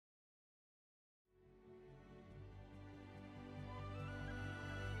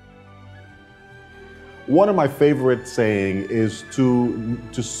One of my favorite saying is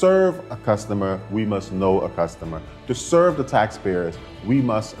to serve a customer, we must know a customer. To serve the taxpayers, we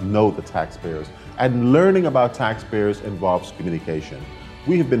must know the taxpayers. And learning about taxpayers involves communication.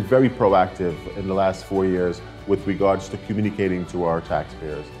 We have been very proactive in the last 4 years with regards to communicating to our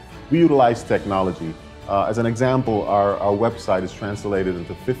taxpayers. We utilize technology. As an example, our website is translated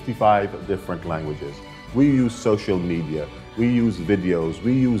into 55 different languages. We use social media, we use videos,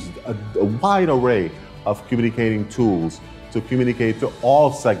 we use a wide array of communicating tools to communicate to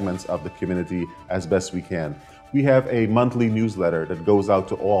all segments of the community as best we can. We have a monthly newsletter that goes out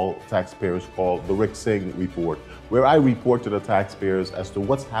to all taxpayers called the Singh Report, where I report to the taxpayers as to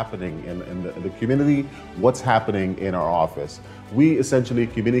what's happening in the community, what's happening in our office. We essentially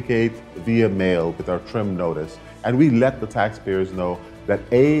communicate via mail with our trim notice, and we let the taxpayers know that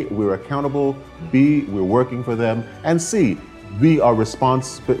A, we're accountable, B, we're working for them, and C, we are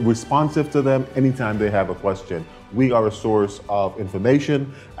responsive to them anytime they have a question. We are a source of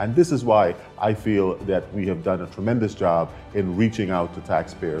information, and this is why I feel that we have done a tremendous job in reaching out to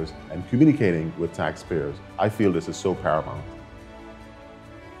taxpayers and communicating with taxpayers. I feel this is so paramount.